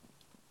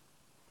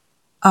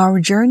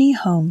Our Journey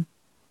Home.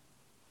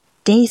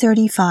 Day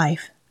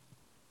 35.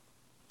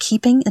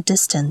 Keeping a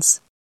Distance.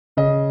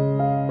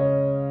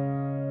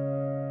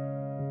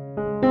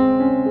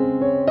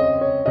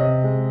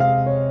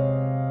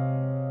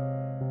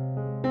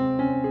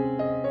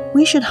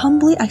 We should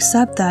humbly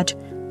accept that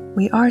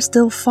we are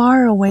still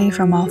far away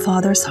from our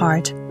Father's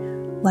heart,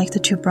 like the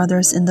two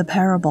brothers in the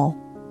parable.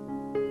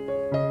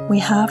 We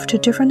have, to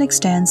different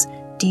extents,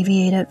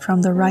 deviated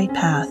from the right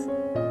path.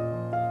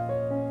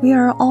 We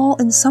are all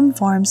in some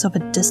forms of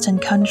a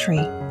distant country.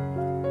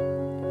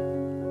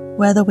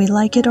 Whether we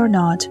like it or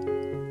not,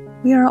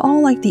 we are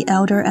all like the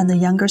elder and the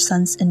younger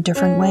sons in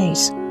different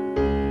ways.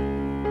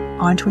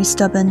 Aren't we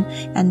stubborn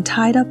and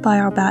tied up by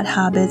our bad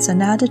habits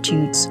and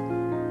attitudes,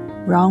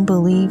 wrong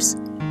beliefs,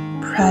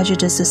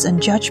 prejudices and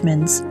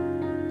judgments,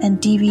 and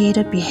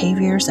deviated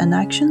behaviors and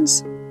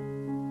actions?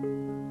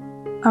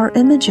 Our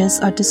images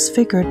are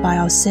disfigured by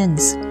our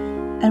sins,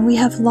 and we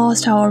have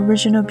lost our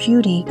original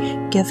beauty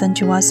given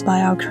to us by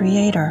our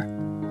Creator.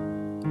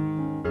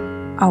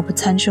 Our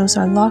potentials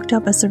are locked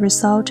up as a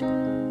result,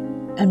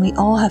 and we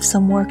all have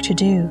some work to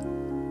do.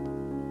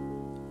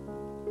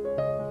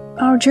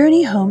 Our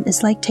journey home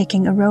is like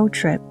taking a road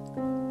trip.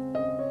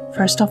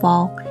 First of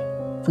all,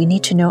 we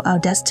need to know our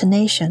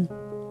destination.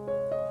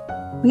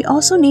 We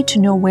also need to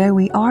know where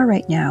we are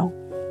right now.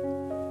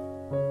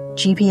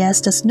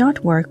 GPS does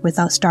not work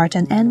without start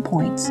and end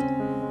points.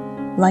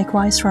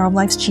 Likewise for our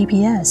life's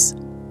GPS.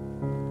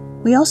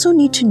 We also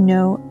need to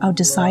know our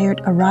desired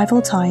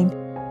arrival time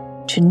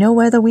to know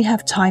whether we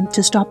have time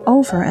to stop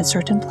over at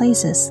certain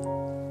places.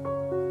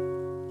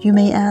 You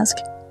may ask,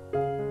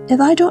 if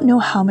I don't know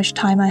how much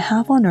time I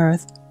have on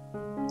Earth,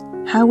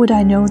 how would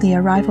I know the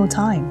arrival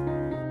time?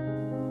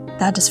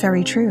 That is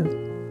very true.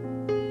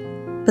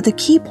 But the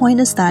key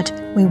point is that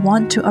we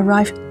want to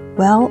arrive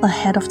well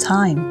ahead of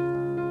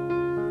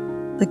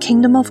time. The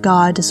kingdom of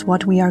God is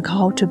what we are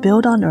called to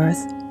build on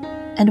earth,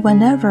 and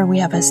whenever we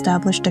have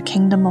established the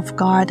kingdom of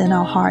God in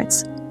our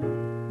hearts,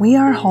 we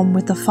are home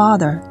with the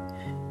Father,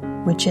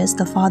 which is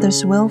the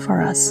Father's will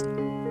for us.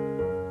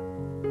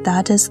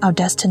 That is our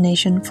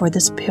destination for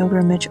this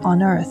pilgrimage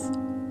on earth.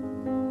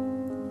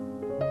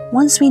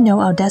 Once we know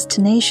our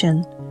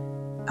destination,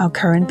 our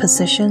current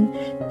position,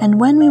 and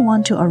when we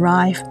want to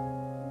arrive,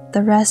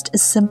 the rest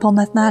is simple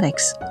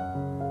mathematics.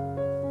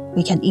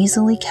 We can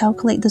easily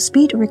calculate the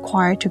speed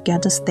required to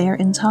get us there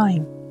in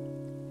time.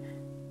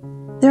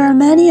 There are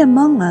many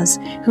among us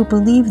who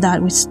believe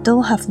that we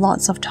still have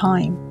lots of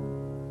time.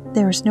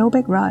 There is no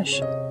big rush.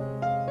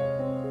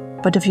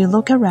 But if you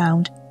look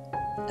around,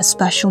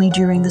 especially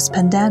during this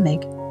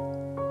pandemic,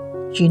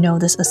 you know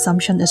this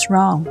assumption is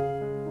wrong.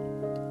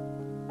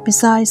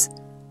 Besides,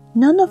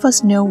 none of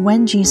us know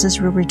when Jesus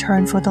will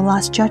return for the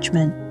last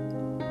judgment.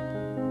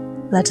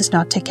 Let us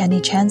not take any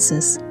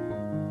chances.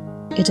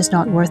 It is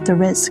not worth the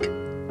risk.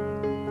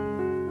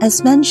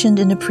 As mentioned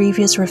in the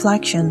previous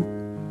reflection,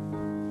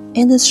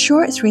 in this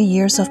short 3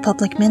 years of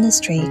public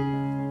ministry,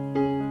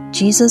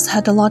 Jesus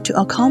had a lot to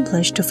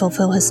accomplish to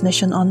fulfill his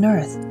mission on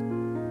earth.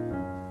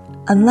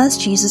 Unless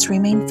Jesus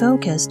remained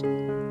focused,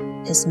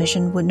 his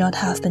mission would not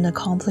have been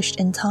accomplished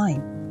in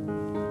time.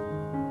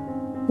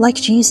 Like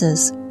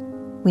Jesus,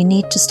 we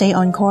need to stay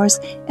on course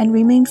and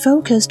remain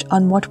focused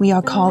on what we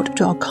are called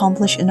to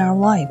accomplish in our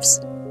lives,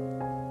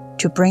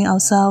 to bring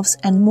ourselves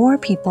and more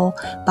people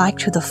back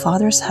to the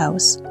Father's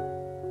house.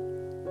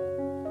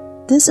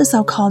 This is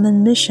our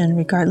common mission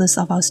regardless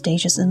of our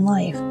stages in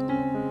life.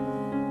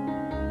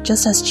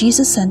 Just as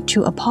Jesus sent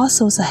 2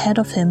 apostles ahead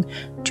of him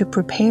to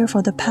prepare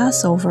for the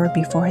Passover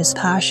before his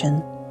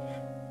passion,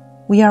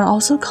 we are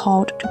also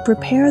called to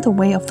prepare the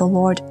way of the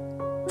Lord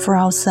for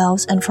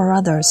ourselves and for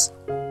others.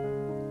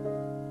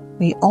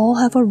 We all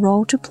have a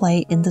role to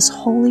play in this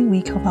holy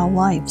week of our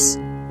lives.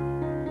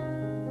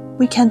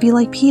 We can be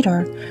like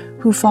Peter,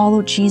 who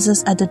followed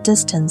Jesus at a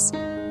distance,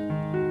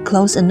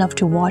 close enough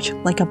to watch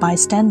like a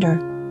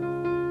bystander,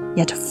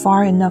 yet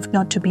far enough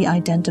not to be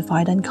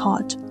identified and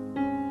caught.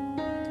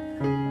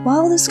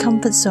 While this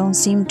comfort zone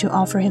seemed to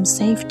offer him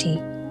safety,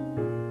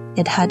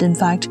 it had in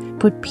fact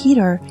put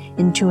Peter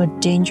into a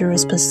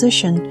dangerous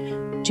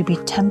position to be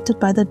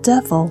tempted by the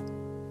devil,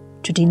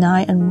 to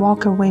deny and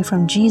walk away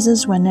from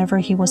Jesus whenever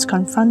he was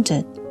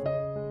confronted.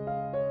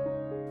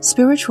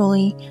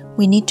 Spiritually,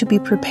 we need to be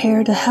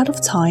prepared ahead of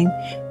time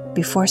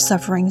before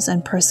sufferings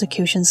and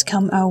persecutions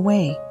come our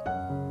way.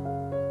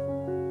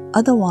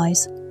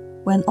 Otherwise,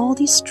 when all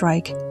these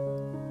strike,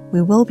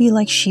 we will be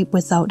like sheep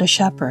without a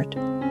shepherd,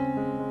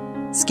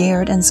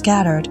 scared and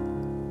scattered.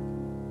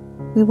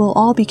 We will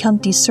all become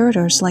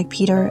deserters like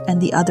Peter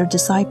and the other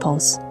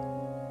disciples.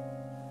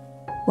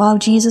 While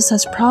Jesus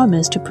has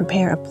promised to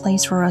prepare a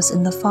place for us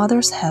in the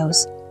Father's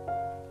house,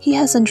 he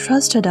has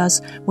entrusted us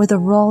with a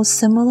role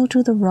similar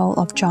to the role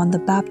of John the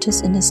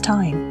Baptist in his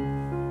time.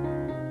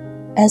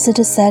 As it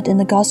is said in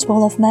the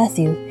Gospel of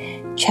Matthew,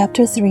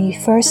 chapter 3,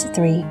 verse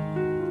 3,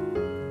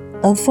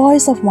 a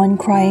voice of one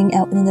crying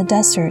out in the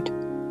desert,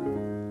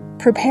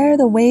 "Prepare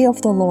the way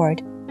of the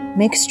Lord,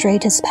 make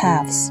straight his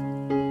paths."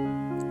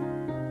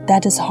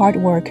 That is hard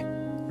work,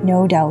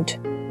 no doubt.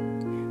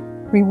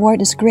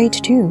 reward is great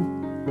too.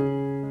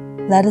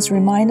 Let us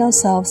remind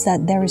ourselves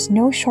that there is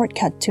no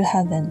shortcut to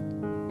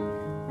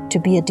heaven. To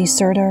be a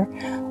deserter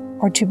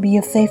or to be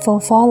a faithful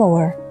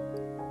follower,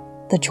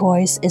 the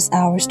choice is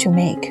ours to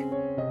make.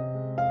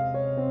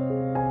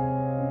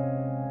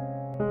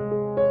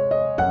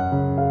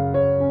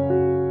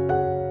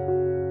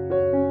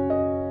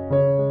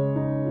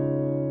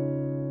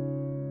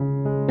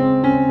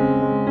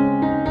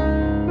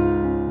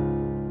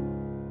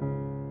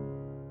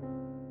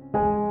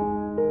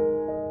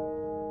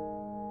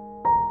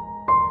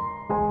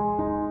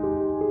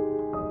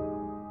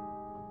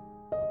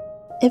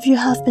 If you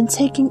have been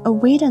taking a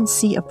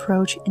wait-and-see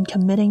approach in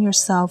committing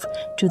yourself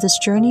to this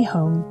journey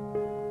home,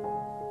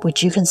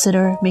 would you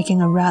consider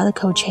making a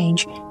radical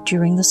change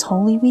during this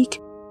Holy Week?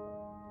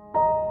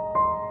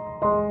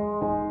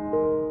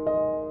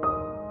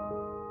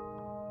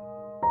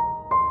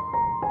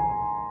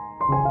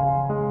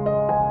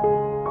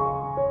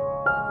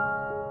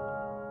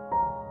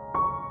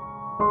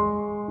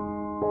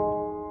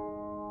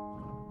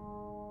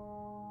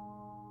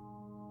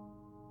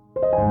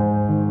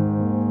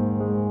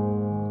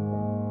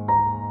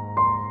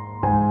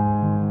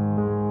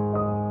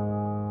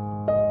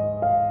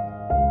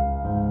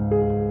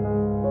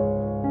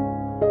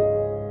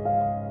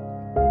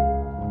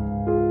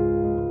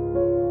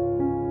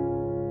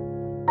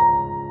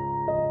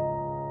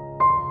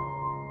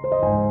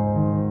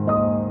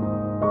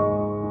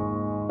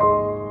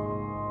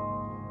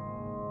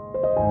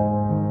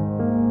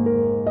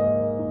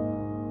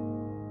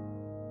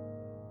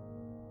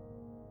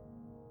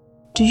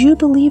 Do you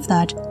believe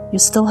that you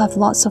still have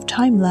lots of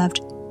time left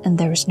and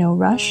there is no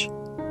rush?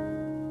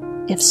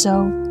 If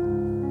so,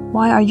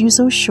 why are you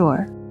so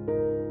sure?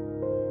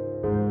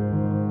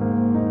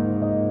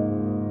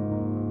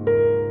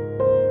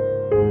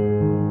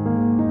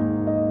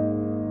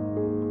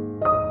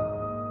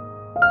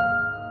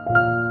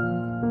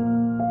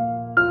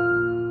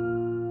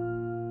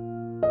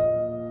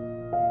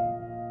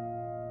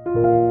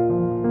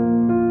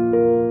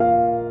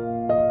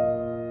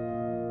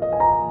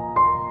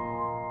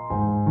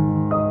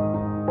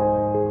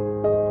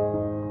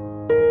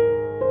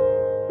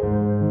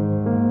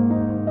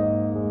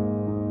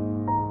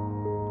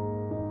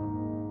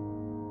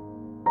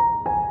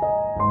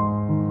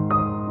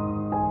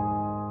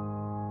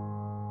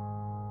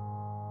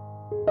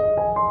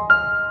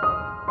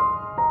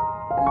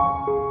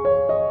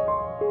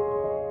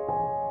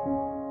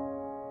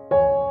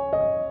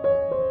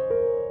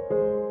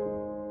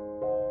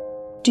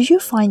 Do you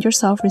find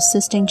yourself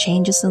resisting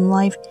changes in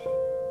life,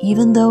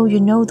 even though you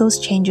know those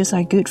changes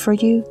are good for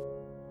you?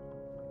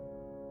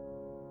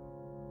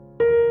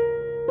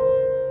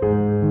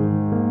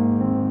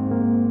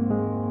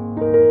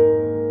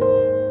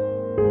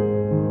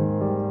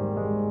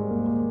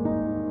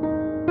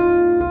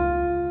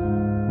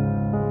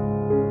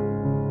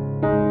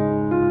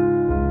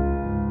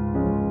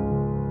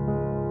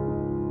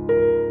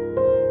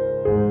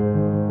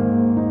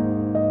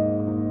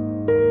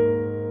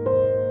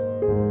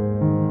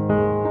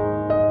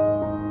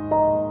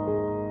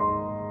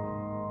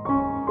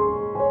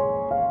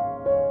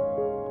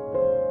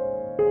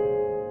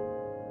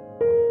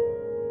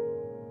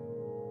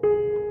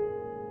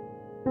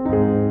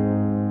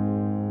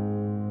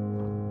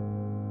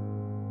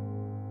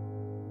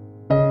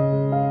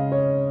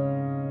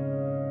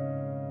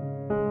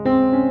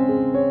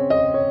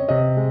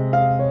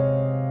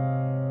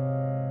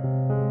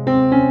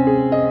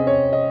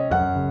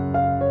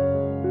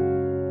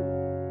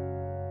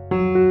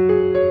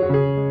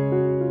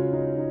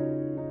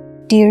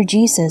 Dear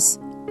Jesus,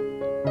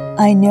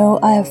 I know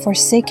I have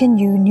forsaken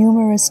you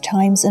numerous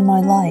times in my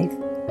life.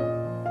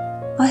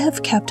 I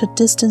have kept a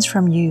distance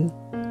from you.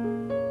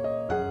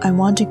 I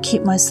want to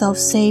keep myself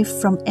safe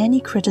from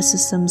any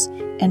criticisms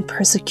and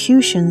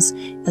persecutions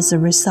as a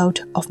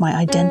result of my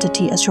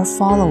identity as your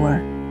follower.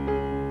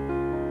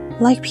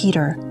 Like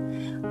Peter,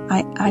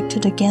 I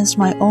acted against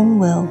my own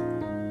will.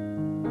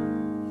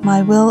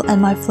 My will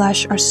and my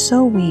flesh are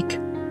so weak.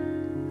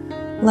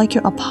 Like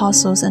your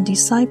apostles and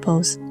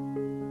disciples,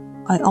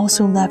 I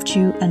also left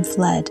you and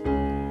fled.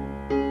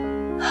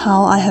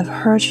 How I have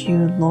hurt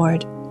you,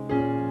 Lord.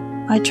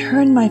 I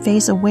turned my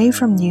face away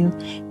from you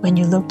when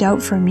you looked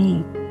out for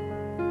me.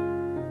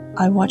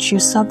 I watched you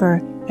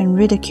suffer and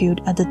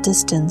ridiculed at the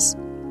distance.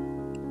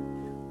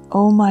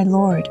 O my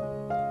Lord,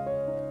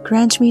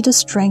 grant me the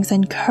strength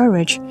and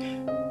courage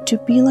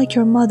to be like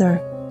your mother,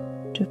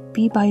 to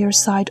be by your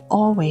side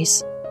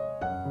always,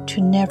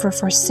 to never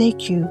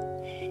forsake you,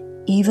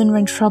 even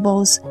when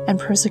troubles and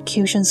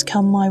persecutions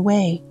come my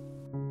way.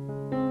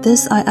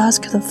 This I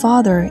ask the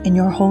Father in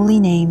your holy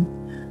name.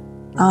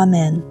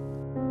 Amen.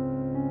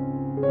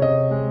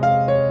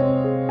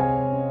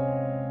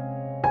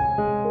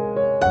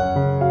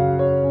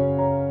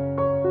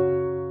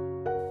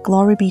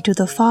 Glory be to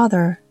the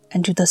Father,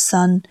 and to the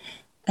Son,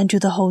 and to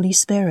the Holy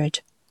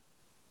Spirit,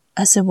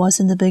 as it was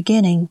in the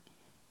beginning,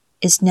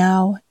 is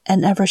now,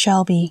 and ever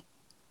shall be,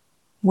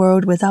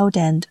 world without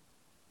end.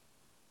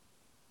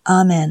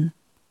 Amen.